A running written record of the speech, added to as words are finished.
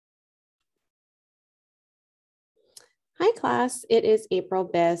Hi class, it is April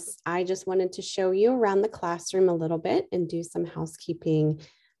Biss. I just wanted to show you around the classroom a little bit and do some housekeeping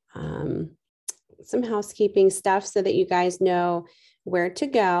stuff so that you guys know where to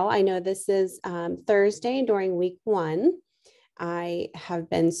go. I know this is Thursday during week 1. I have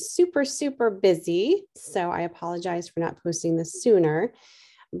been super busy, so I apologize for not posting this sooner,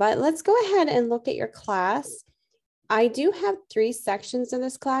 but let's go ahead and look at your class. I do have 3 sections in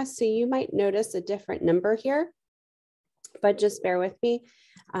this class, so you might notice a different number here, but just bear with me.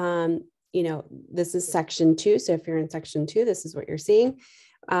 This is section 2. So if you're in section 2, this is what you're seeing.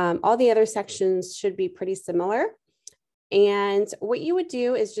 All the other sections should be pretty similar. And what you would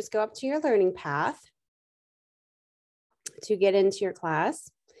do is just go up to your learning path to get into your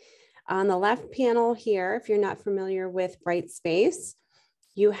class. On the left panel here, if you're not familiar with Brightspace,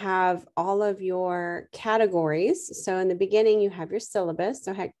 you have all of your categories. So in the beginning, you have your syllabus.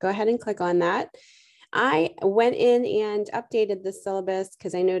 So go ahead and click on that. I went in and updated the syllabus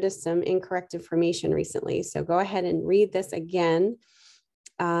because I noticed some incorrect information recently. So go ahead and read this again.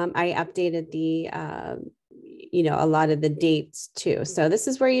 I updated a lot of the dates too. So this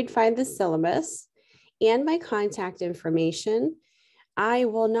is where you'd find the syllabus and my contact information. I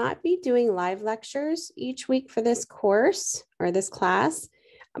will not be doing live lectures each week for this course or this class,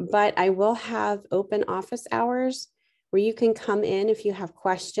 but I will have open office hours where you can come in if you have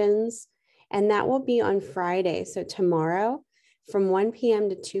questions. And that will be on Friday. So tomorrow from 1 p.m.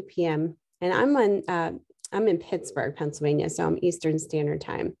 to 2 p.m. And I'm in Pittsburgh, Pennsylvania, so I'm Eastern Standard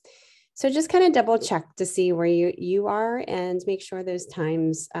Time. So just kind of double check to see where you are and make sure those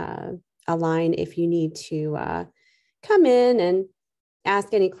times align if you need to come in and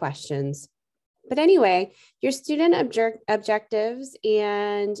ask any questions. But anyway, your student objectives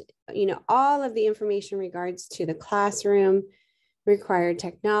and all of the information in regards to the classroom, required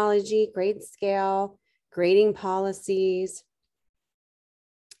technology, grade scale, grading policies,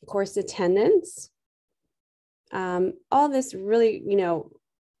 course attendance, all this really,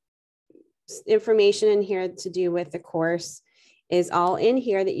 information in here to do with the course is all in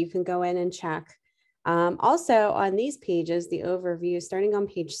here that you can go in and check. Also on these pages, the overview starting on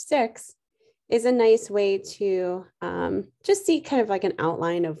page 6 is a nice way to just see kind of like an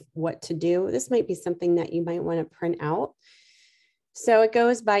outline of what to do. This might be something that you might want to print out. So it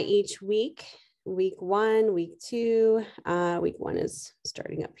goes by each week, week 1, week 2, week 1 is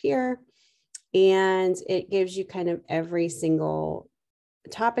starting up here. And it gives you kind of every single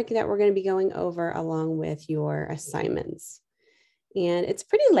topic that we're going to be going over along with your assignments. And it's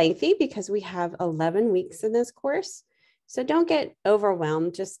pretty lengthy because we have 11 weeks in this course. So don't get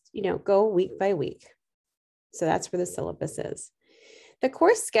overwhelmed, just, go week by week. So that's where the syllabus is. The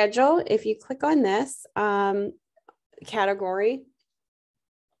course schedule, if you click on this category,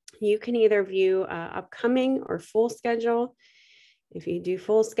 you can either view upcoming or full schedule. If you do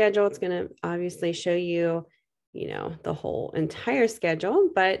full schedule, it's going to obviously show you, the whole entire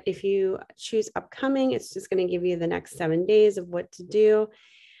schedule. But if you choose upcoming, it's just going to give you the next 7 days of what to do.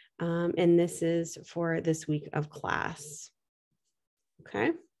 And this is for this week of class.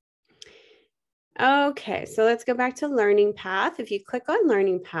 Okay. Okay, so let's go back to Learning Path. If you click on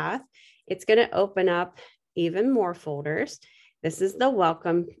Learning Path, it's going to open up even more folders. This is the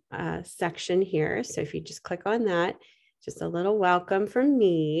welcome section here. So if you just click on that, just a little welcome from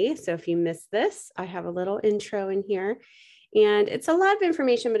me. So if you missed this, I have a little intro in here. And it's a lot of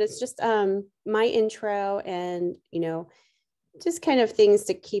information, but it's just my intro and, just kind of things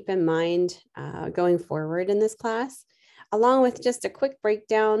to keep in mind going forward in this class, along with just a quick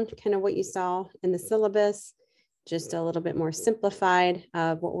breakdown, kind of what you saw in the syllabus, just a little bit more simplified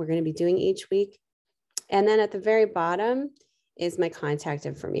of what we're going to be doing each week. And then at the very bottom is my contact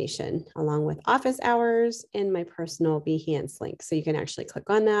information, along with office hours and my personal Behance link. So you can actually click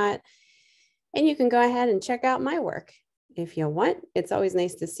on that and you can go ahead and check out my work if you want. It's always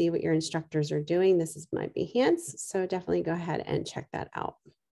nice to see what your instructors are doing. This is my Behance, so definitely go ahead and check that out.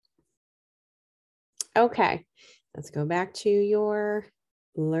 Okay, let's go back to your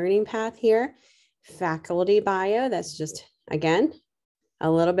learning path here. Faculty bio, that's just, again, a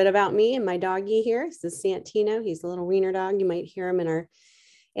little bit about me and my doggy here. This is Santino. He's a little wiener dog. You might hear him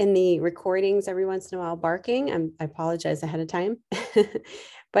in the recordings every once in a while barking. I apologize ahead of time.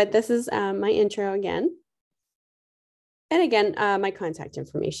 But this is my intro again. And again, my contact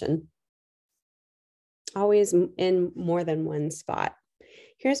information. Always in more than one spot.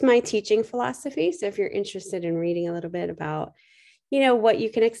 Here's my teaching philosophy. So if you're interested in reading a little bit about what you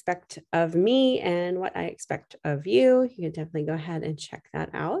can expect of me and what I expect of you, you can definitely go ahead and check that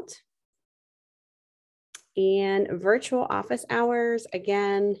out. And virtual office hours,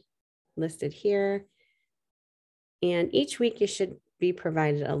 again, listed here. And each week you should be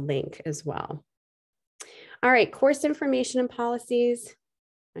provided a link as well. All right, course information and policies.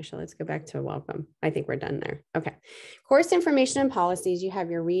 Actually, let's go back to welcome. I think we're done there. Okay. Course information and policies. You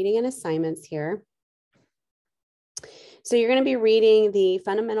have your reading and assignments here. So you're going to be reading the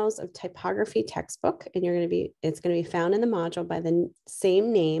Fundamentals of Typography textbook, and it's going to be found in the module by the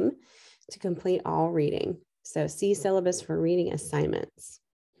same name to complete all reading. So see syllabus for reading assignments.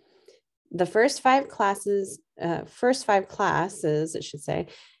 The first five classes, I should say,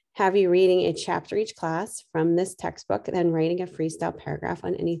 have you reading a chapter each class from this textbook, then writing a freestyle paragraph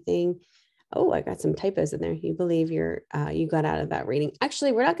on anything. Oh, I got some typos in there. You believe you got out of that reading.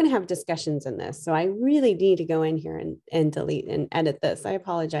 Actually, we're not going to have discussions in this. So I really need to go in here and delete and edit this. I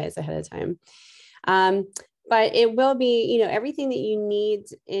apologize ahead of time. But it will be, everything that you need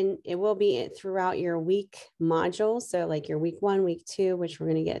it will be throughout your week module. So like your week 1, week 2, which we're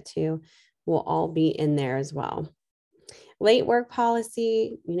going to get to, will all be in there as well. Late work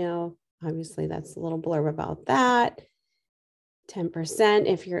policy, obviously that's a little blurb about that. 10%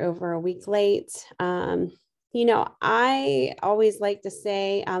 if you're over a week late. I always like to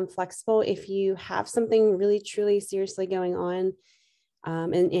say I'm flexible. If you have something really, truly, seriously going on,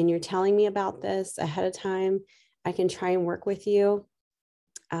 and you're telling me about this ahead of time, I can try and work with you.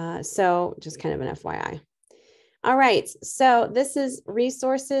 So just kind of an FYI. All right, so this is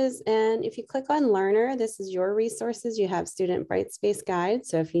resources. And if you click on Learner, this is your resources. You have Student Brightspace Guide.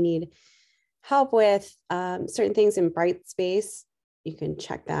 So if you need help with certain things in Brightspace, you can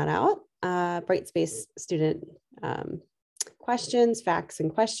check that out. Brightspace student questions, facts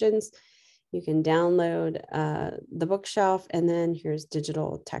and questions. You can download the bookshelf, and then here's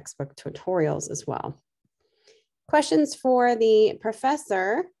digital textbook tutorials as well. Questions for the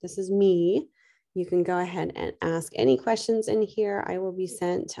professor. This is me. You can go ahead and ask any questions in here. I will be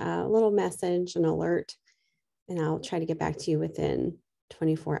sent a little message, an alert, and I'll try to get back to you within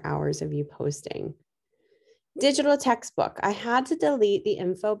 24 hours of you posting. Digital textbook. I had to delete the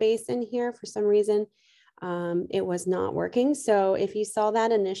info base in here for some reason. It was not working. So if you saw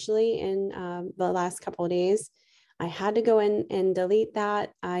that initially in the last couple of days, I had to go in and delete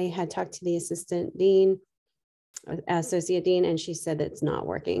that. I had talked to the associate dean, and she said it's not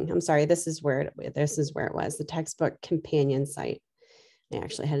working. I'm sorry, this is where it was, the textbook companion site. I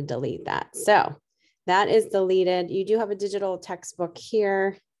actually had to delete that. So that is deleted. You do have a digital textbook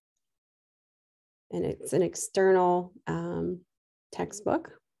here, and it's an external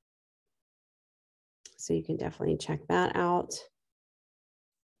textbook. So you can definitely check that out.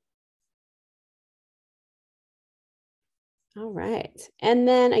 All right. And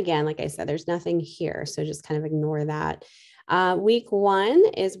then again, like I said, there's nothing here. So just kind of ignore that. Week 1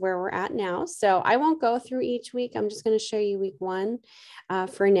 is where we're at now. So I won't go through each week. I'm just going to show you week 1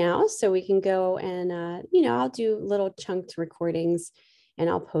 for now. So we can go and, I'll do little chunked recordings, and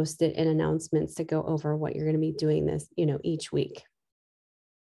I'll post it in announcements to go over what you're going to be doing this, each week.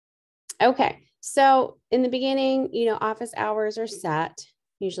 Okay. So in the beginning, office hours are set.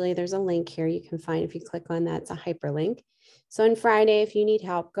 Usually there's a link here you can find. If you click on that, it's a hyperlink. So on Friday, if you need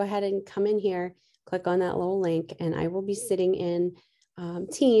help, go ahead and come in here, click on that little link, and I will be sitting in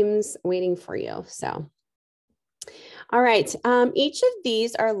Teams waiting for you. So, all right. Each of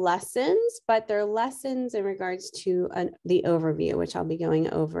these are lessons, but they're lessons in regards to the overview, which I'll be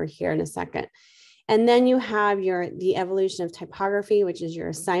going over here in a second. And then you have the evolution of typography, which is your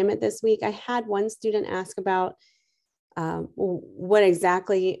assignment this week. I had one student ask about what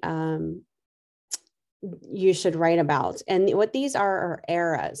exactly you should write about. And what these are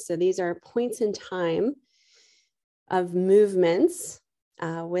eras. So these are points in time of movements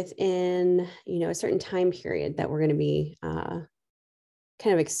within, a certain time period that we're going to be kind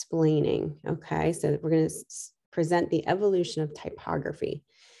of explaining. Okay, so we're going to present the evolution of typography.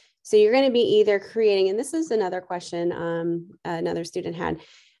 So you're going to be either creating, and this is another question another student had,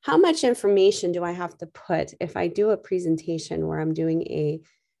 how much information do I have to put if I do a presentation where I'm doing a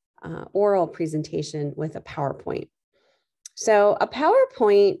oral presentation with a PowerPoint? So a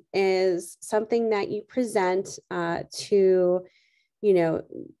PowerPoint is something that you present to,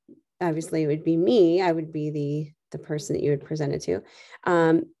 obviously it would be me. I would be the person that you would present it to.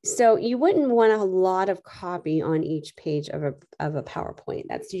 So you wouldn't want a lot of copy on each page of a PowerPoint.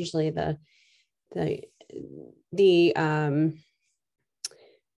 That's usually the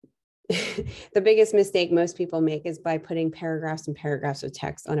the biggest mistake most people make is by putting paragraphs and paragraphs of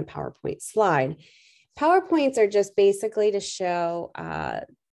text on a PowerPoint slide. PowerPoints are just basically to show,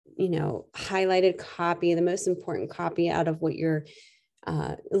 highlighted copy, the most important copy out of what you're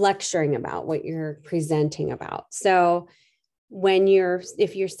lecturing about, what you're presenting about. So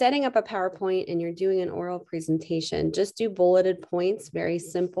if you're setting up a PowerPoint and you're doing an oral presentation, just do bulleted points, very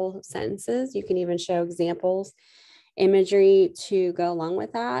simple sentences. You can even show examples, imagery to go along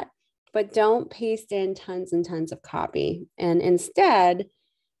with that, but don't paste in tons and tons of copy. And instead,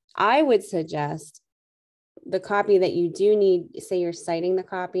 I would suggest the copy that you do need, say you're citing the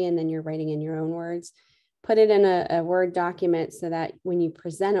copy and then you're writing in your own words, put it in a Word document so that when you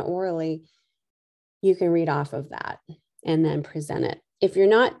present it orally, you can read off of that and then present it. If you're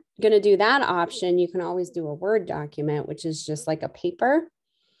not going to do that option, you can always do a Word document, which is just like a paper.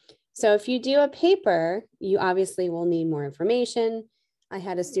 So if you do a paper, you obviously will need more information. I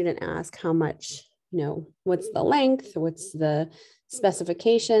had a student ask how much, what's the length, what's the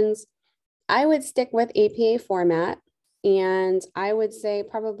specifications. I would stick with APA format, and I would say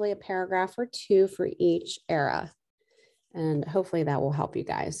probably a paragraph or two for each era. And hopefully that will help you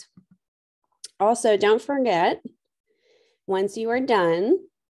guys. Also, don't forget, once you are done,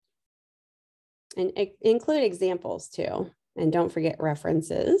 and include examples too, and don't forget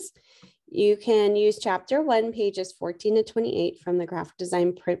references, you can use chapter 1, pages 14 to 28 from the graphic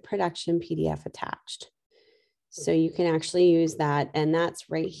design print production PDF attached. So you can actually use that, and that's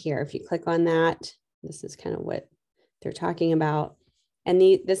right here. If you click on that, this is kind of what they're talking about. And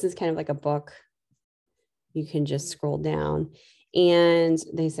this is kind of like a book. You can just scroll down, and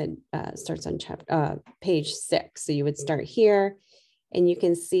they said starts on page 6. So you would start here, and you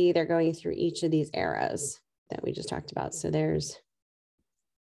can see they're going through each of these eras that we just talked about. So there's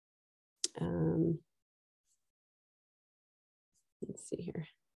let's see here.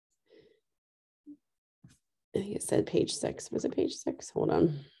 I think it said page 6. Was it page 6? Hold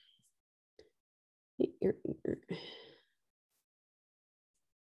on.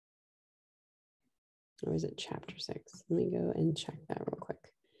 Or is it chapter 6? Let me go and check that real quick.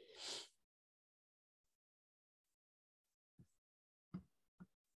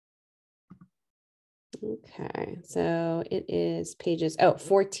 Okay, so it is pages,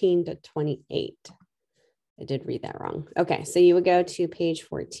 14 to 28. I did read that wrong. Okay, so you would go to page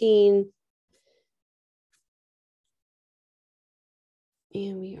 14.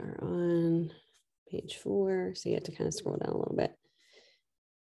 And we are on page 4. So you have to kind of scroll down a little bit.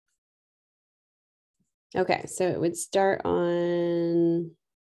 Okay, so it would start on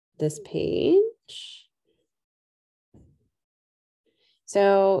this page.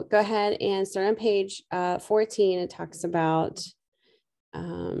 So go ahead and start on page 14. It talks about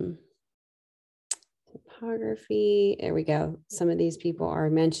typography. There we go. Some of these people are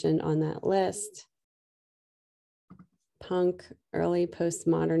mentioned on that list. Punk, early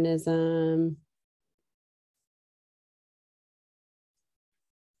postmodernism,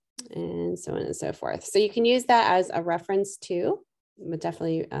 and so on and so forth. So you can use that as a reference too, but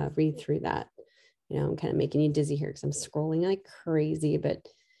definitely read through that. I'm kind of making you dizzy here because I'm scrolling like crazy, but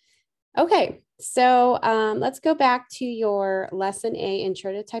okay. So let's go back to your lesson A,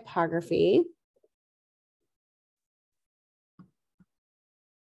 Intro to Typography.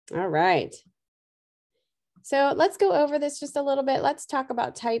 All right. So let's go over this just a little bit. Let's talk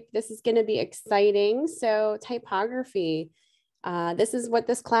about type. This is going to be exciting. So typography, this is what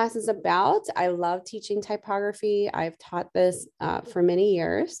this class is about. I love teaching typography. I've taught this for many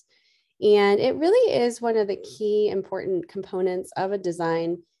years. And it really is one of the key important components of a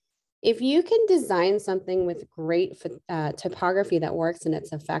design. If you can design something with great typography that works and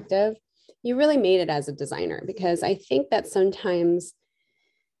it's effective, you really made it as a designer, because I think that sometimes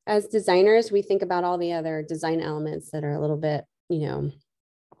as designers, we think about all the other design elements that are a little bit,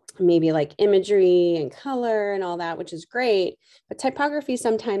 maybe like imagery and color and all that, which is great, but typography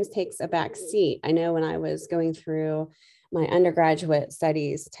sometimes takes a back seat. I know when I was going through my undergraduate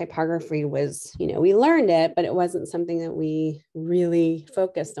studies, typography was, we learned it, but it wasn't something that we really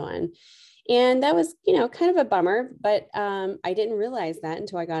focused on. And that was, kind of a bummer, but I didn't realize that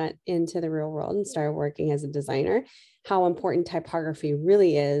until I got into the real world and started working as a designer, how important typography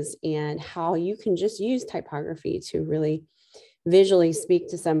really is and how you can just use typography to really visually speak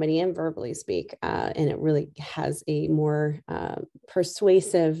to somebody and verbally speak. And it really has a more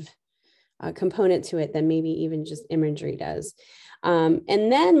persuasive component to it than maybe even just imagery does. And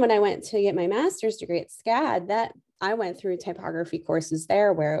then when I went to get my master's degree at SCAD, that I went through typography courses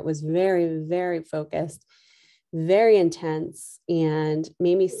there where it was very, very focused, very intense, and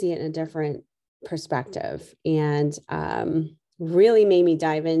made me see it in a different perspective, and really made me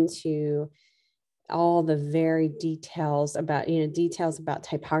dive into all the very details about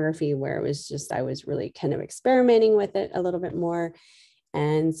typography, where it was just, I was really kind of experimenting with it a little bit more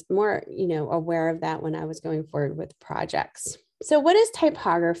and more, aware of that when I was going forward with projects. So what is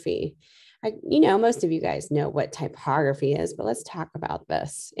typography? Most of you guys know what typography is, but let's talk about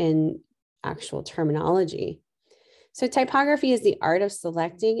this in actual terminology. So typography is the art of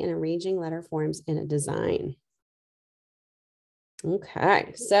selecting and arranging letter forms in a design.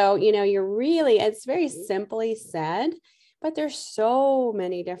 Okay, so, it's very simply said, but there's so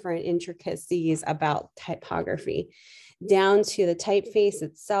many different intricacies about typography, down to the typeface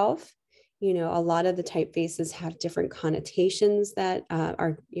itself. A lot of the typefaces have different connotations that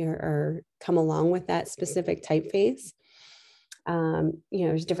are come along with that specific typeface.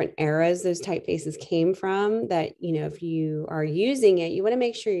 There's different eras those typefaces came from that, if you are using it, you want to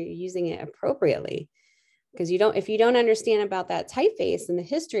make sure you're using it appropriately. Because if you don't understand about that typeface and the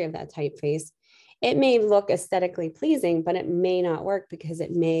history of that typeface, it may look aesthetically pleasing, but it may not work because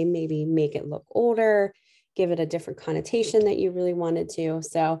it may maybe make it look older, give it a different connotation that you really wanted to.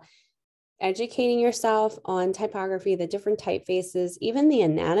 So educating yourself on typography, the different typefaces, even the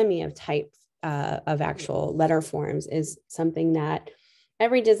anatomy of of actual letter forms is something that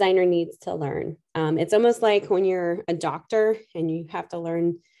every designer needs to learn. It's almost like when you're a doctor and you have to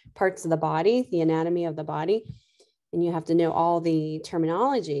learn parts of the body, the anatomy of the body, and you have to know all the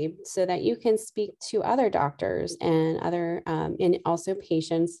terminology so that you can speak to other doctors and and also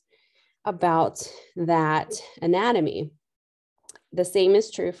patients about that anatomy. The same is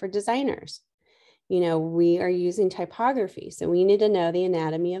true for designers. We are using typography, so we need to know the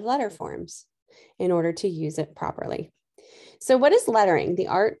anatomy of letter forms in order to use it properly. So what is lettering? The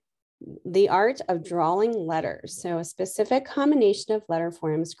art of drawing letters. So a specific combination of letter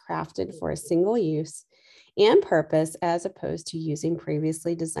forms crafted for a single use and purpose, as opposed to using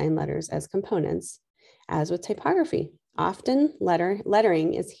previously designed letters as components, as with typography. Often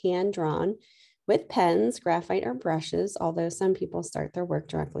lettering is hand-drawn with pens, graphite, or brushes, although some people start their work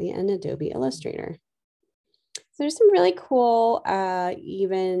directly in Adobe Illustrator. So there's some really cool,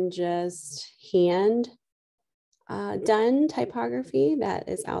 even just hand done typography that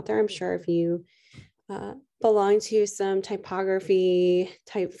is out there. I'm sure if you belong to some typography,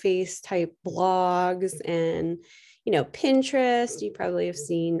 typeface type blogs and, Pinterest, you probably have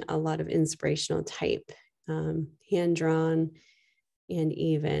seen a lot of inspirational type, hand-drawn, and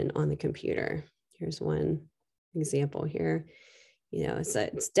even on the computer. Here's one example here.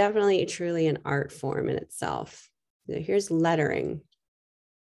 It's definitely truly an art form in itself. Here's lettering,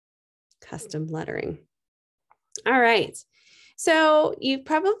 custom lettering. All right. So you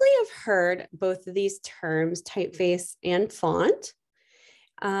probably have heard both of these terms, typeface and font.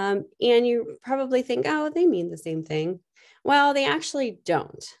 And you probably think, oh, they mean the same thing. Well, they actually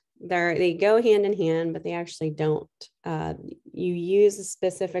don't. They go hand in hand, but they actually don't. You use a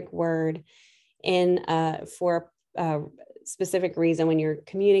specific word for a specific reason when you're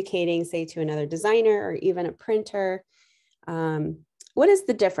communicating, say, to another designer or even a printer. What is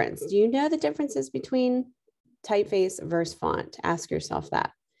the difference? Do you know the differences between typeface versus font? Ask yourself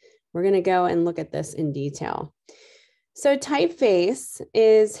that. We're going to go and look at this in detail. So typeface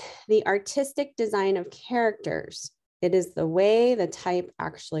is the artistic design of characters. It is the way the type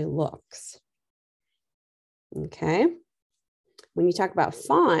actually looks. Okay. When you talk about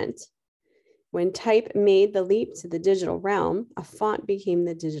font, when type made the leap to the digital realm, a font became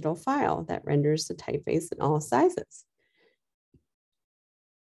the digital file that renders the typeface in all sizes.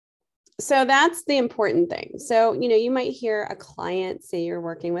 So that's the important thing. So, you might hear a client, say you're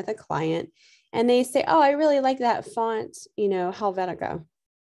working with a client, and they say, oh, I really like that font, Helvetica.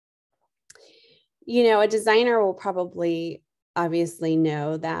 A designer will probably obviously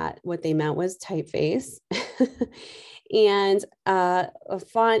know that what they meant was typeface. And a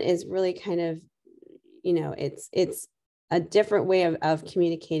font is really kind of, it's a different way of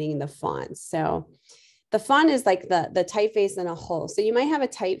communicating the font. So the font is like the typeface in a whole. So you might have a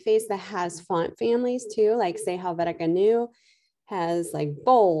typeface that has font families too, like say Helvetica New has like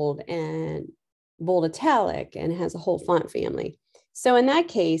bold and bold italic and has a whole font family. So in that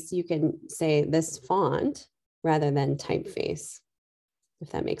case, you can say this font rather than typeface,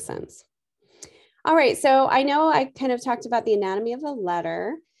 if that makes sense. All right, so I know I kind of talked about the anatomy of a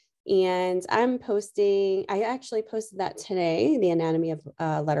letter, and I actually posted that today, the anatomy of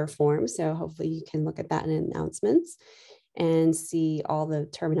letter form. So hopefully you can look at that in announcements and see all the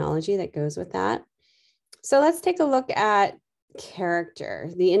terminology that goes with that. So let's take a look at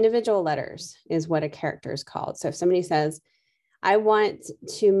character. The individual letters is what a character is called. So if somebody says, I want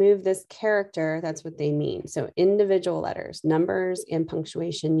to move this character, that's what they mean. So individual letters, numbers, and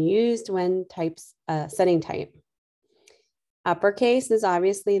punctuation used when setting type. Uppercase is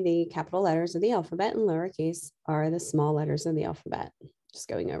obviously the capital letters of the alphabet, and lowercase are the small letters of the alphabet. Just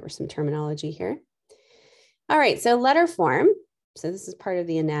going over some terminology here. All right, so letter form So this is part of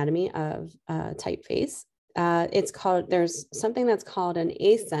the anatomy of typeface. There's something that's called an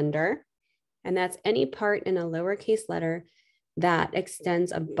ascender, and that's any part in a lowercase letter that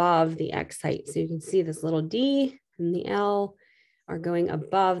extends above the X height. So you can see this little D and the L are going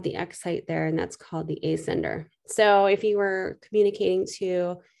above the X height there, and that's called the ascender. So if you were communicating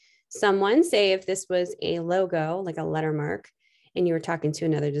to someone, say if this was a logo, like a letter mark, and you were talking to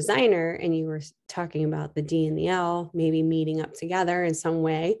another designer and you were talking about the D and the L, maybe meeting up together in some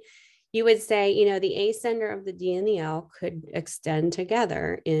way, you would say, you know, the ascender of the D and the L could extend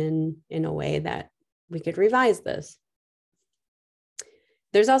together in a way that we could revise this.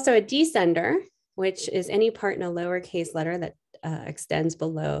 There's also a descender, which is any part in a lowercase letter that extends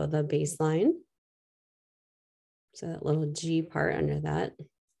below the baseline. So that little G part under that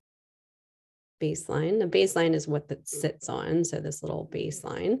baseline. The baseline is what that sits on. So this little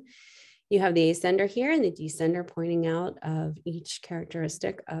baseline. You have the ascender here and the descender pointing out of each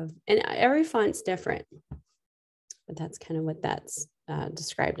characteristic of, and every font's different, but that's kind of what that's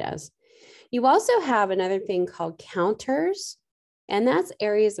described as. You also have another thing called counters, and that's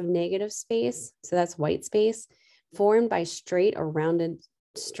areas of negative space. So that's white space formed by straight or rounded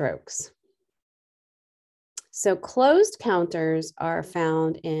strokes. So closed counters are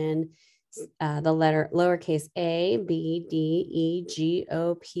found in the letter lowercase a, b, d, e, g,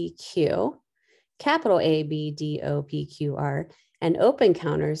 o, p, q, capital A, B, D, O, P, Q, R, and open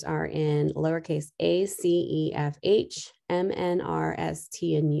counters are in lowercase a, c, e, f, h, m, n, r, s,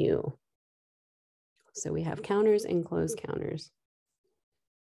 t, and u. So we have counters and closed counters.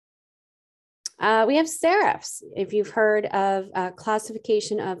 We have serifs. If you've heard of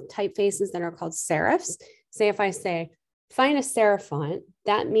classification of typefaces that are called serifs, say if I say, find a serif font,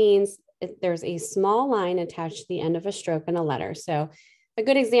 that means there's a small line attached to the end of a stroke in a letter. So a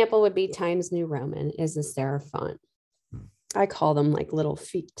good example would be Times New Roman is a serif font. I call them like little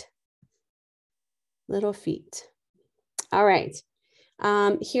feet. Little feet. All right.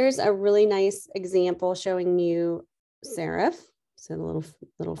 Here's a really nice example showing you serif. So the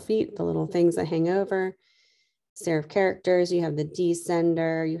little feet, the little things that hang over. Serif characters, you have the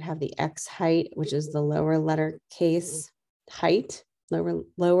descender, you have the X height, which is the lower letter case height,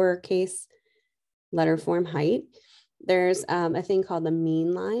 lower case letter form height. There's a thing called the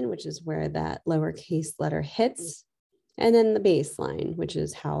mean line, which is where that lowercase letter hits. And then the baseline, which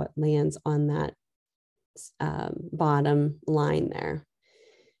is how it lands on that bottom line there.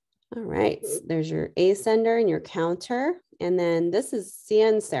 All right, so there's your ascender and your counter. And then this is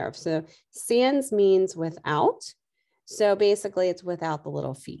sans serif. So sans means without. So basically it's without the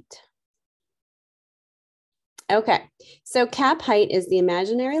little feet. Okay, so cap height is the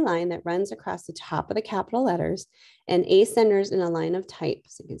imaginary line that runs across the top of the capital letters and ascenders in a line of type.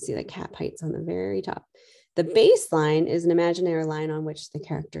 So you can see the cap height's on the very top. The baseline is an imaginary line on which the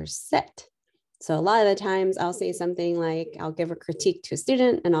characters sit. So a lot of the times I'll say something like, I'll give a critique to a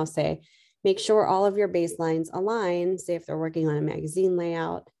student and I'll say, make sure all of your baselines align. Say if they're working on a magazine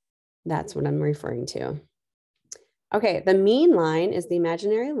layout, that's what I'm referring to. Okay, the mean line is the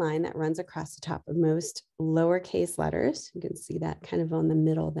imaginary line that runs across the top of most lowercase letters. You can see that kind of on the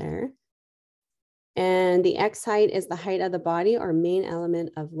middle there. And the X height is the height of the body or main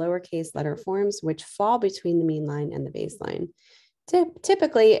element of lowercase letter forms, which fall between the mean line and the baseline,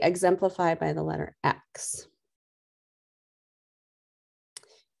 typically exemplified by the letter X.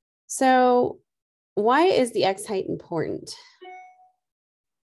 So why is the X height important?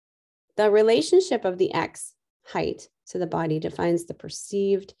 The relationship of the X height to the body defines the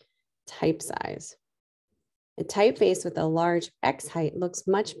perceived type size. A typeface with a large X height looks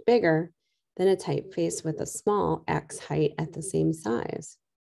much bigger than a typeface with a small X height at the same size.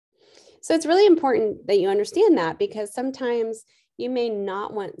 So it's really important that you understand that, because sometimes you may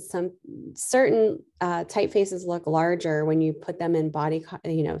not want some certain typefaces look larger when you put them in body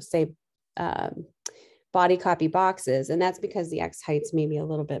copy boxes, and that's because the X heights may be a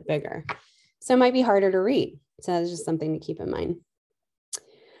little bit bigger. So it might be harder to read. So that's just something to keep in mind.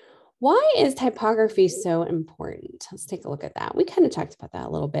 Why is typography so important? Let's take a look at that. We kind of talked about that a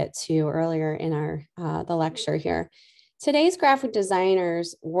little bit too earlier in our the lecture here. Today's graphic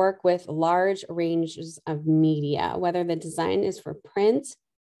designers work with large ranges of media, whether the design is for print,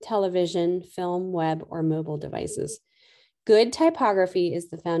 television, film, web, or mobile devices. Good typography is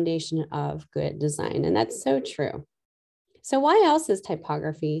the foundation of good design, and that's so true. So why else is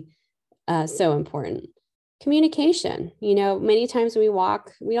typography so important? Communication. You know, many times we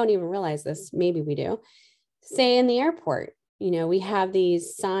walk, we don't even realize this, maybe we do. Say in the airport, you know, we have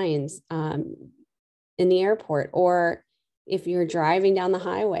these signs in the airport, or if you're driving down the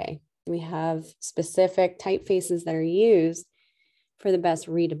highway, we have specific typefaces that are used for the best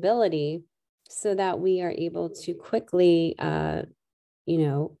readability so that we are able to quickly,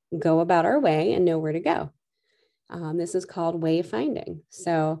 go about our way and know where to go. This is called wayfinding.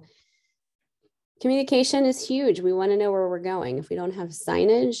 So communication is huge. We want to know where we're going. If we don't have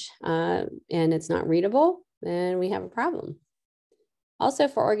signage and it's not readable, then we have a problem. Also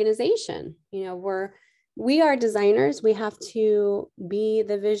for organization, we are designers. We have to be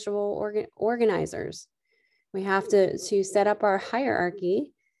the visual organizers. We have to set up our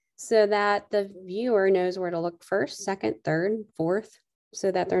hierarchy so that the viewer knows where to look first, second, third, fourth, so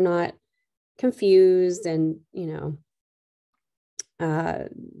that they're not confused and,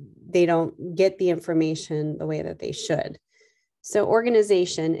 they don't get the information the way that they should. So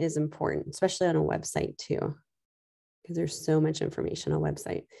organization is important, especially on a website too, because there's so much information on a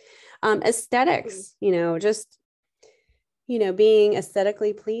website. Aesthetics, being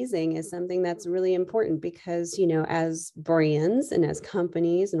aesthetically pleasing is something that's really important because, as brands and as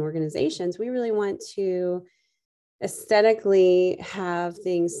companies and organizations, we really want to aesthetically have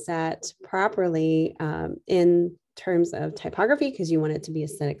things set properly in terms of typography, because you want it to be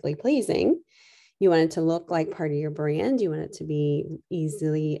aesthetically pleasing. You want it to look like part of your brand. You want it to be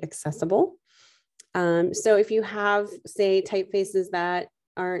easily accessible. So if you have, say, typefaces that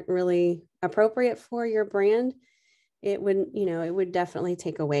aren't really appropriate for your brand, it would definitely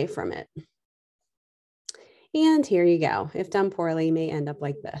take away from it. And here you go. If done poorly, may end up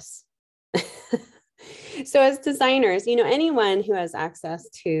like this. So as designers, anyone who has access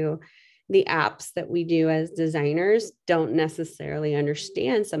to the apps that we do as designers don't necessarily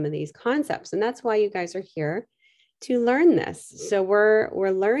understand some of these concepts. And that's why you guys are here to learn this. So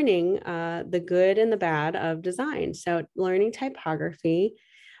we're learning the good and the bad of design. So learning typography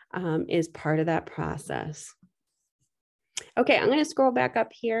is part of that process. Okay, I'm going to scroll back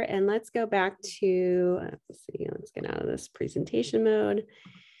up here and let's go back to, let's get out of this presentation mode.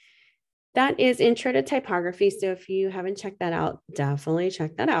 That is Intro to Typography. So if you haven't checked that out, definitely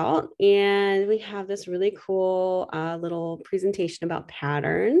check that out. And we have this really cool little presentation about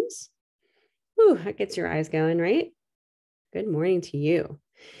patterns. Ooh, that gets your eyes going, right? Good morning to you.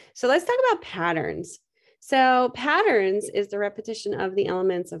 So let's talk about patterns. So patterns is the repetition of the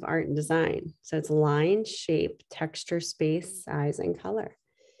elements of art and design. So it's line, shape, texture, space, size, and color,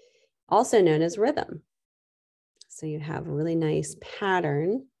 also known as rhythm. So you have a really nice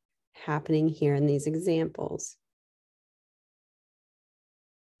pattern happening here in these examples.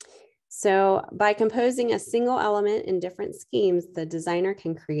 So by composing a single element in different schemes, the designer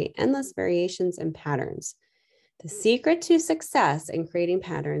can create endless variations and patterns. The secret to success in creating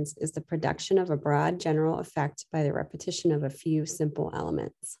patterns is the production of a broad general effect by the repetition of a few simple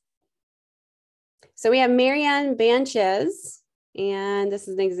elements. So we have Marianne Banches, and this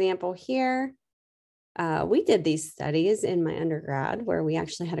is an example here. We did these studies in my undergrad where we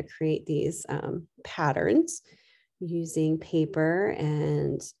actually had to create these patterns using paper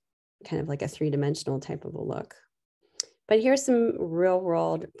and kind of like a three-dimensional type of a look. But here's some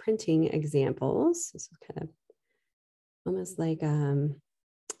real-world printing examples. This is kind of almost like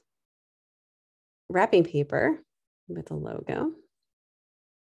wrapping paper with a logo.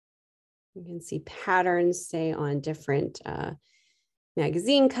 You can see patterns, say, on different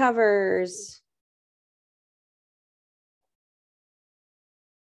magazine covers.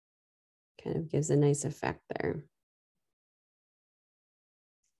 Kind of gives a nice effect there.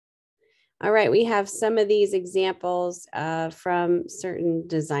 All right, we have some of these examples from certain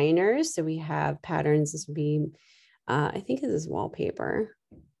designers. So we have patterns. This would be, I think this is wallpaper.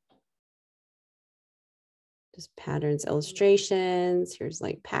 Just patterns, illustrations. Here's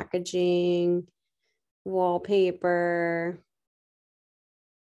like packaging, wallpaper,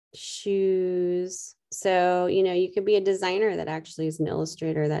 shoes. So, you could be a designer that actually is an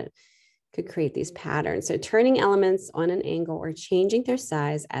illustrator that could create these patterns. So turning elements on an angle or changing their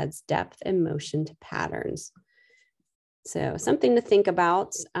size adds depth and motion to patterns. So something to think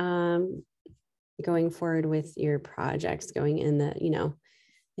about going forward with your projects, going in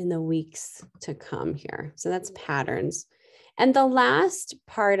the weeks to come here. So that's patterns. And the last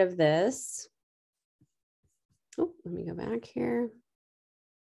part of this, let me go back here.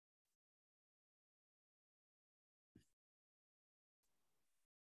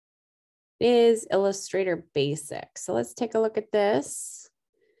 Is Illustrator Basics. So let's take a look at this.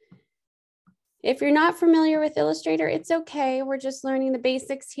 If you're not familiar with Illustrator, it's okay. We're just learning the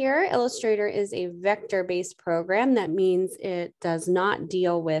basics here. Illustrator is a vector-based program. That means it does not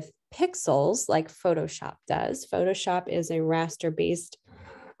deal with pixels like Photoshop does. Photoshop is a raster-based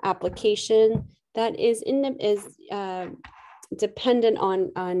application that is dependent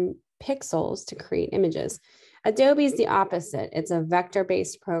on pixels to create images. Adobe is the opposite. It's a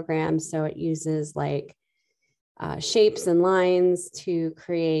vector-based program, so it uses like shapes and lines to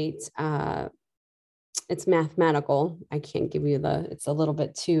create, it's mathematical. I can't give you it's a little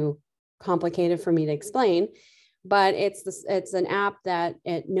bit too complicated for me to explain, but it's an app that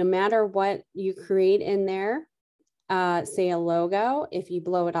no matter what you create in there, say a logo, if you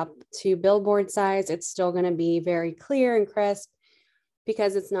blow it up to billboard size, it's still going to be very clear and crisp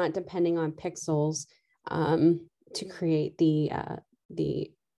because it's not depending on pixels to create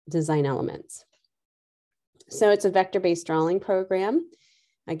the design elements. So it's a vector-based drawing program.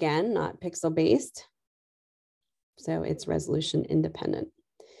 Again, not pixel-based. So it's resolution independent.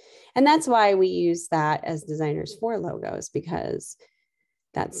 And that's why we use that as designers for logos, because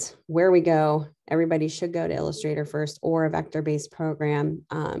that's where we go. Everybody should go to Illustrator first or a vector-based program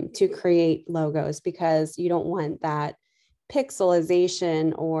to create logos, because you don't want that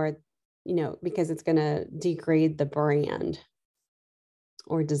pixelization or, because it's going to degrade the brand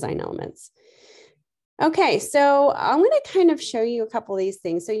or design elements. Okay, so I'm going to kind of show you a couple of these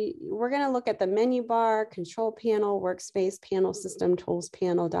things. So we're going to look at the menu bar, control panel, workspace panel, system tools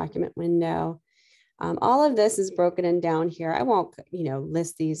panel, document window. All of this is broken down here. I won't,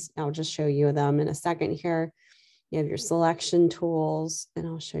 list these. I'll just show you them in a second here. You have your selection tools, and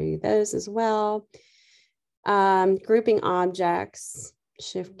I'll show you those as well. Grouping objects,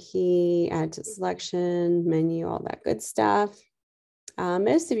 shift key, add to selection, menu, all that good stuff.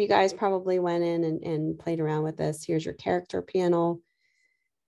 Most of you guys probably went in and played around with this. Here's your character panel.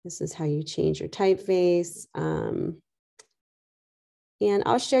 This is how you change your typeface. And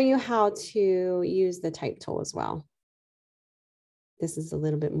I'll show you how to use the type tool as well. This is a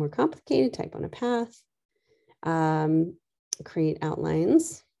little bit more complicated. Type on a path, create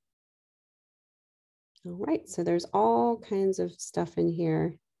outlines. All right, so there's all kinds of stuff in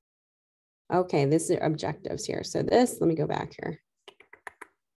here. Okay, this is objectives here. So this, let me go back here.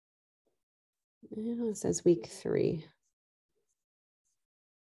 It says week 3.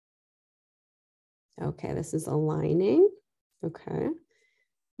 Okay, this is aligning. Okay.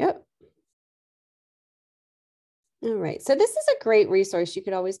 Yep. All right. So this is a great resource. You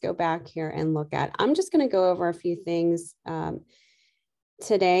could always go back here and look at. I'm just going to go over a few things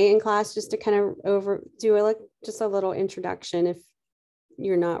today in class, just to kind of do just a little introduction if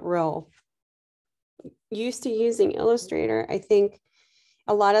you're not real used to using Illustrator. I think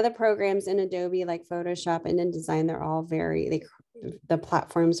a lot of the programs in Adobe, like Photoshop and InDesign, they're all the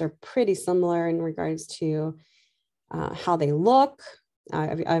platforms are pretty similar in regards to how they look.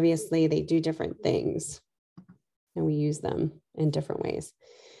 Obviously, they do different things, and we use them in different ways.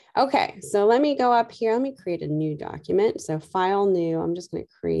 Okay, so let me go up here. Let me create a new document. So file new, I'm just going to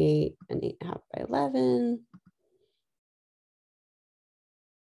create an 8.5 by 11.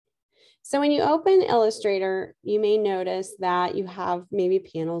 So when you open Illustrator, you may notice that you have maybe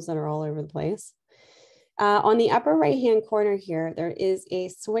panels that are all over the place. On the upper right-hand corner here, there is a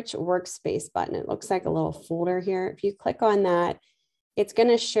switch workspace button. It looks like a little folder here. If you click on that, it's going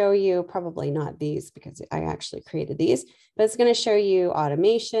to show you, probably not these because I actually created these, but it's going to show you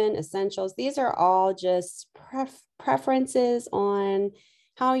automation, essentials. These are all just preferences on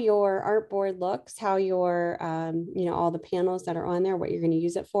how your artboard looks, how your, all the panels that are on there, what you're going to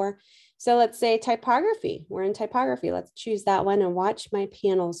use it for. So let's say typography. We're in typography. Let's choose that one and watch my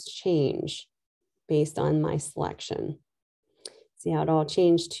panels change based on my selection. See how it all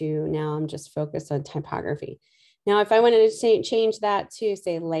changed to now I'm just focused on typography. Now, if I wanted to change that to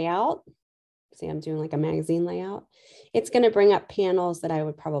say layout, say I'm doing like a magazine layout, it's going to bring up panels that I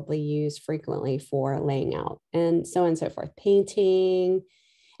would probably use frequently for laying out, and so on and so forth, painting.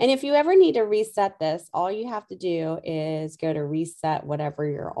 And if you ever need to reset this, all you have to do is go to reset whatever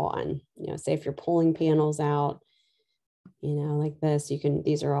you're on. Say if you're pulling panels out, like this,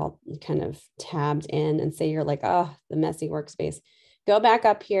 these are all kind of tabbed in, and say you're like, oh, the messy workspace. Go back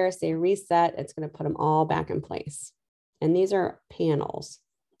up here, say reset. It's going to put them all back in place. And these are panels.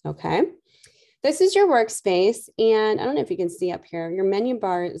 Okay. This is your workspace. And I don't know if you can see up here, your menu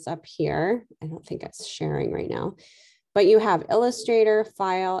bar is up here. I don't think it's sharing right now, but you have Illustrator,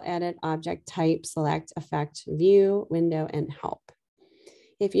 File, Edit, Object, Type, Select, Effect, View, Window, and Help.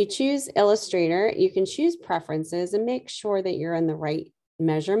 If you choose Illustrator, you can choose preferences and make sure that you're in the right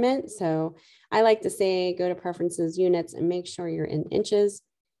measurement. So I like to say, go to preferences, units, and make sure you're in inches.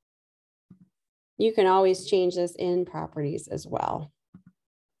 You can always change this in properties as well.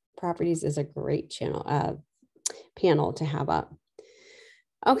 Properties is a great panel to have up.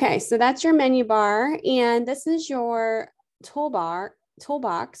 Okay, so that's your menu bar, and this is your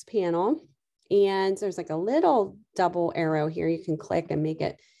toolbox panel. And there's like a little double arrow here. You can click and make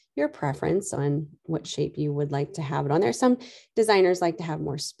it your preference on what shape you would like to have it on there. Some designers like to have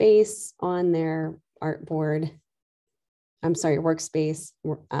more space on their artboard. I'm sorry, workspace,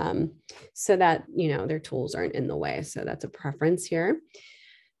 so that, you know, their tools aren't in the way. So that's a preference here.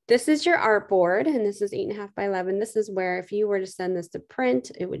 This is your artboard, and this is 8.5 by 11. This is where if you were to send this to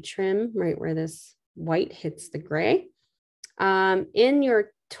print, it would trim right where this white hits the gray. In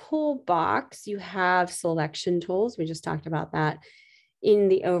your toolbox, you have selection tools. We just talked about that in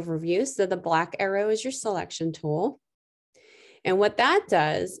the overview. So the black arrow is your selection tool. And what that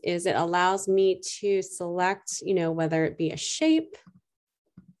does is it allows me to select, you know, whether it be a shape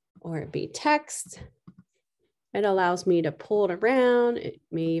or it be text. It allows me to pull it around. It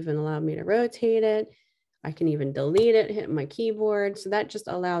may even allow me to rotate it. I can even delete it, hit my keyboard. So that just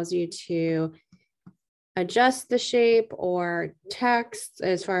allows you to adjust the shape or text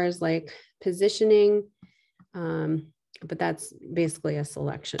as far as like positioning. But that's basically a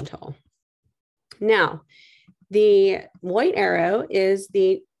selection tool. Now, the white arrow is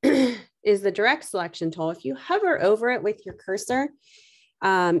the is the direct selection tool. If you hover over it with your cursor,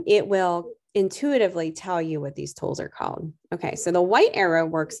 it will intuitively tell you what these tools are called. Okay, so the white arrow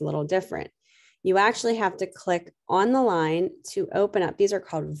works a little different. You actually have to click on the line to open up. These are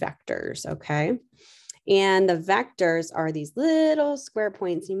called vectors, okay? And the vectors are these little square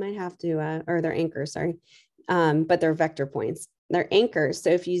points. You might have to, or they're anchors, sorry, but they're vector points. They're anchors. So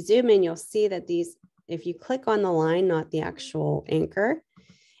if you zoom in, you'll see that these, if you click on the line, not the actual anchor,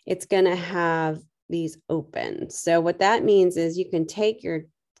 it's going to have these open. So what that means is you can take your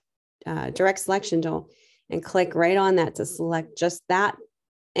direct selection tool and click right on that to select just that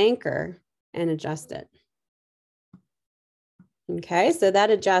anchor and adjust it. Okay, so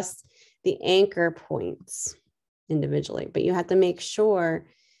that adjusts the anchor points individually, but you have to make sure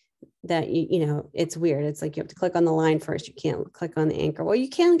that you know, it's weird. It's like you have to click on the line first. You can't click on the anchor. Well, you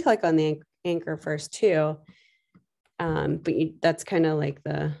can click on the anchor first too, but that's kind of like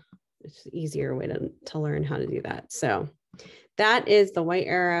it's the easier way to learn how to do that. So that is the white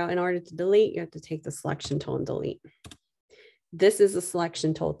arrow. In order to delete, you have to take the selection tool and delete. This is a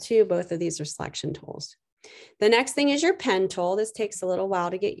selection tool too. Both of these are selection tools. The next thing is your pen tool. This takes a little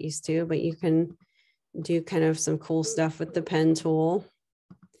while to get used to, but you can do kind of some cool stuff with the pen tool.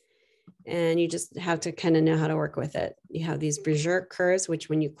 And you just have to kind of know how to work with it. You have these bezier curves, which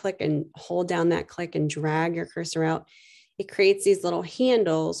when you click and hold down that click and drag your cursor out, it creates these little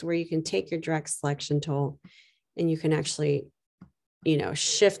handles where you can take your direct selection tool and you can actually, you know,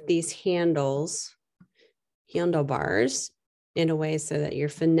 shift these handlebars in a way so that you're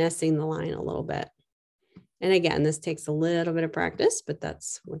finessing the line a little bit. And again, this takes a little bit of practice, but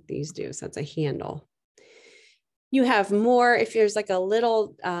that's what these do. So that's a handle. You have more, if there's like a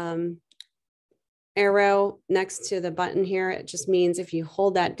little arrow next to the button here, it just means if you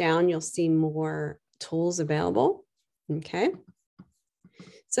hold that down, you'll see more tools available. Okay.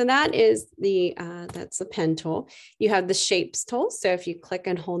 So that is that's the pen tool. You have the shapes tool. So if you click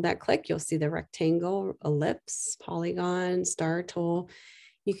and hold that click, you'll see the rectangle, ellipse, polygon, star tool.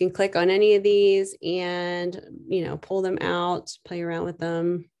 You can click on any of these and, you know, pull them out, play around with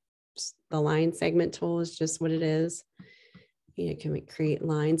them. The line segment tool is just what it is. You can create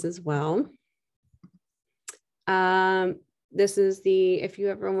lines as well. This is if you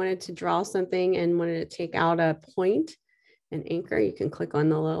ever wanted to draw something and wanted to take out a point, an anchor, you can click on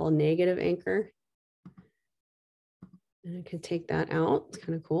the little negative anchor. And I can take that out. It's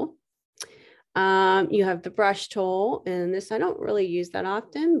kind of cool. You have the brush tool, and this I don't really use that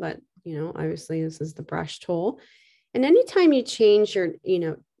often, but you know, obviously this is the brush tool. And anytime you change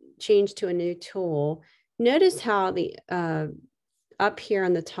change to a new tool, notice how the up here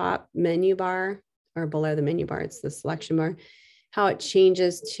on the top menu bar or below the menu bar, it's the selection bar, how it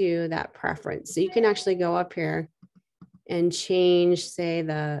changes to that preference. So you can actually go up here and change, say,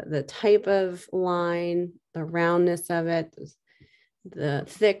 the type of line, the roundness of it, the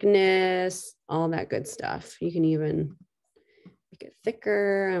thickness, all that good stuff. You can even make it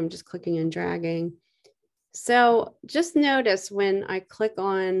thicker. I'm just clicking and dragging. So just notice when I click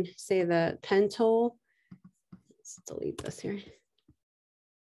on, say, the pen tool, let's delete this here.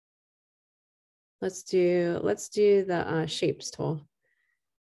 Let's do the shapes tool.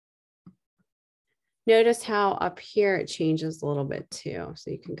 Notice how up here it changes a little bit too.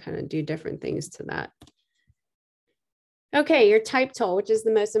 So you can kind of do different things to that. Okay, your type tool, which is the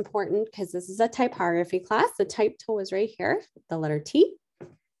most important because this is a typography class. The type tool is right here, the letter T.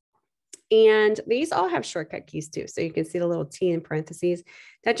 And these all have shortcut keys too. So you can see the little T in parentheses.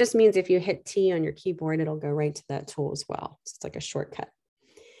 That just means if you hit T on your keyboard, it'll go right to that tool as well. So it's like a shortcut.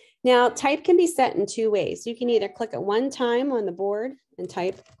 Now, type can be set in two ways. You can either click it one time on the board and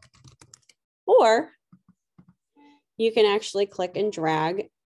type or you can actually click and drag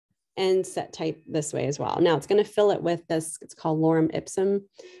and set type this way as well. Now it's going to fill it with this, it's called lorem ipsum,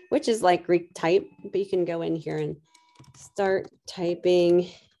 which is like Greek type, but you can go in here and start typing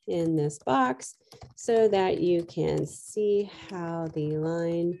in this box so that you can see how the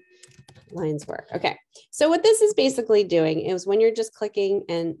lines work. Okay, so what this is basically doing is when you're just clicking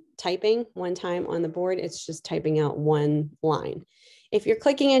and typing one time on the board, it's just typing out one line. If you're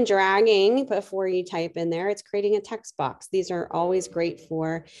clicking and dragging before you type in there, it's creating a text box. These are always great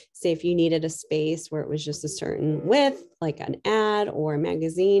for, say, if you needed a space where it was just a certain width, like an ad or a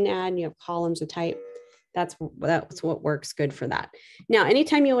magazine ad, and you have columns of type. That's what works good for that. Now,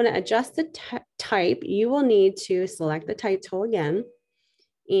 anytime you want to adjust the type, you will need to select the type tool again.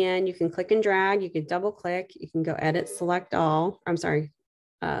 And you can click and drag, you can double click, you can go edit, select all, I'm sorry,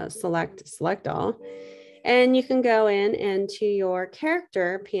 select all. And you can go in and to your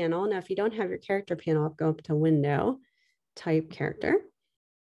character panel. Now, if you don't have your character panel up, go up to window, type character.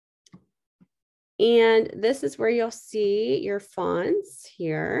 And this is where you'll see your fonts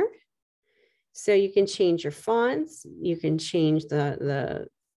here. So you can change your fonts. You can change the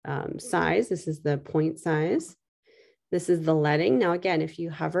size. This is the point size. This is the leading. Now, again, if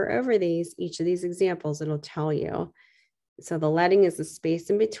you hover over these, each of these examples, it'll tell you. So the leading is the space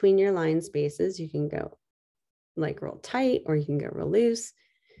in between your line spaces. You can go like real tight or you can go real loose.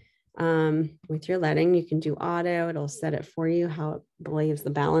 With your leading, you can do auto. It'll set it for you how it believes the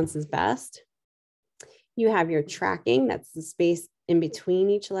balance is best. You have your tracking. That's the space in between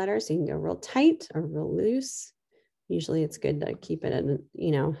each letter. So you can go real tight or real loose. Usually it's good to keep it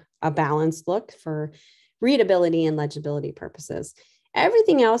in, a balanced look for readability and legibility purposes.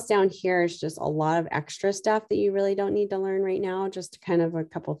 Everything else down here is just a lot of extra stuff that you really don't need to learn right now, just kind of a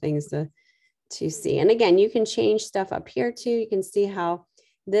couple things to see. And again, you can change stuff up here too. You can see how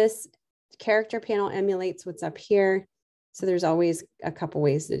this character panel emulates what's up here. So there's always a couple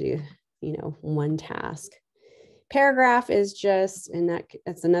ways to do, one task. Paragraph is just, and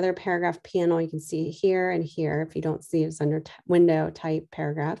that's another paragraph panel. You can see here and here. If you don't see, it's under window, type,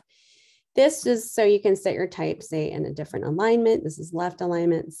 paragraph. This is so you can set your type, say, in a different alignment. This is left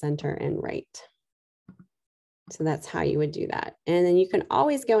alignment, center, and right. So that's how you would do that. And then you can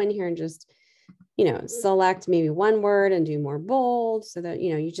always go in here and just, select maybe one word and do more bold so that,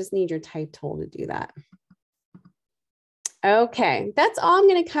 you just need your type tool to do that. Okay, that's all I'm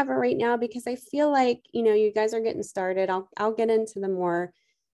going to cover right now because I feel like, you guys are getting started. I'll get into the more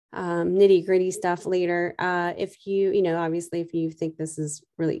nitty gritty stuff later. If you, obviously, if you think this is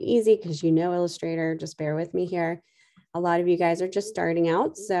really easy because Illustrator, just bear with me here. A lot of you guys are just starting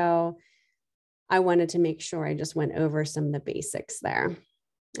out. So I wanted to make sure I just went over some of the basics there.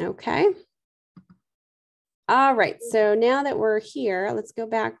 Okay. All right. So now that we're here, let's go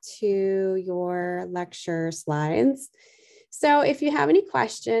back to your lecture slides. So if you have any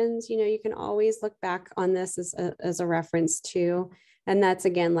questions, you can always look back on this as a reference too. And that's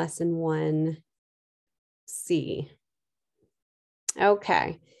again, lesson 1C.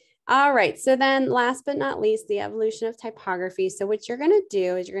 Okay. All right. So then last but not least, the evolution of typography. So what you're going to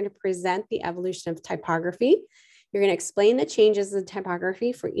do is you're going to present the evolution of typography. You're going to explain the changes in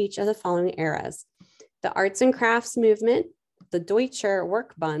typography for each of the following eras. The arts and crafts movement, the Deutscher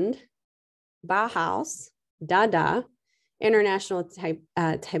Werkbund, Bauhaus, Dada, international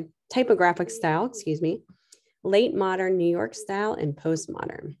typographic style, late modern New York style, and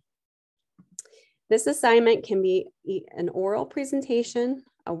postmodern. This assignment can be an oral presentation,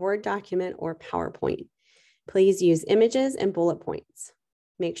 a Word document, or PowerPoint. Please use images and bullet points.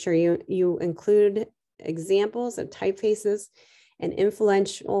 Make sure you include examples of typefaces and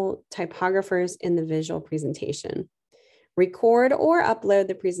influential typographers in the visual presentation. Record or upload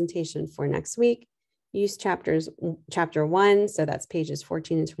the presentation for next week. Use chapter 1, so that's pages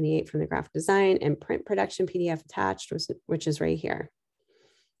 14 and 28 from the graphic design, and print production PDF attached, which is right here.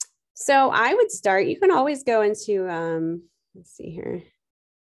 So I would start, you can always go into, let's see here.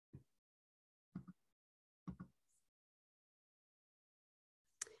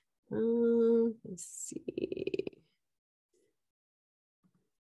 Let's see.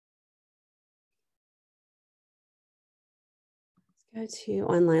 Let's go to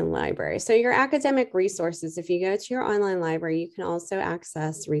online library. So your academic resources, if you go to your online library, you can also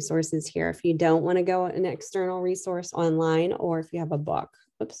access resources here if you don't want to go an external resource online, or if you have a book.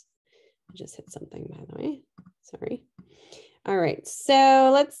 Oops, I just hit something, by the way. Sorry. All right,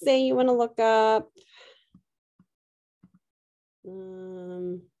 so let's say you want to look up,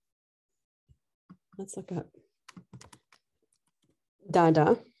 let's look up Dada.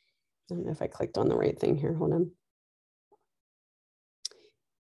 I don't know if I clicked on the right thing here. Hold on.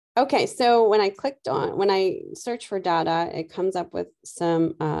 Okay, so when I search for data, it comes up with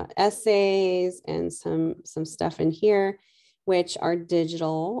some essays and some stuff in here, which are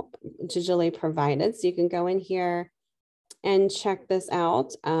digitally provided. So you can go in here and check this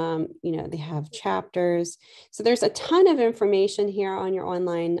out. You know, they have chapters. So there's a ton of information here on your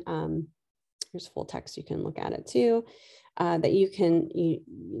online. There's full text. You can look at it too, that you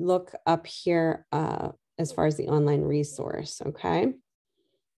look up here as far as the online resource. Okay.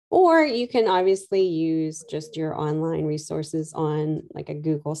 Or you can obviously use just your online resources on like a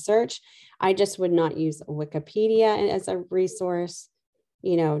Google search. I just would not use Wikipedia as a resource,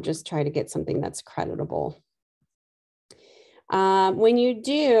 you know, just try to get something that's creditable. When you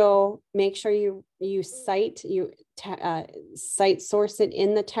do, make sure you cite source it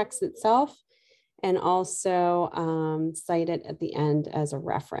in the text itself, and also cite it at the end as a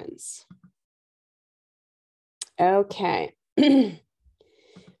reference. Okay.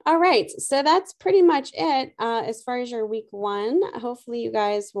 All right, so that's pretty much it as far as your week 1. Hopefully you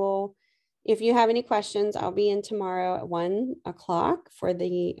guys will, if you have any questions, I'll be in tomorrow at 1 o'clock for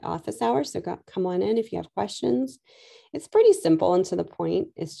the office hours. So come on in if you have questions. It's pretty simple and to the point.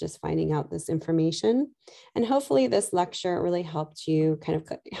 It's just finding out this information. And hopefully this lecture really helped you kind of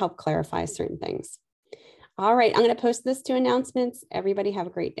help clarify certain things. All right, I'm going to post this to announcements. Everybody have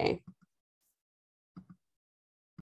a great day.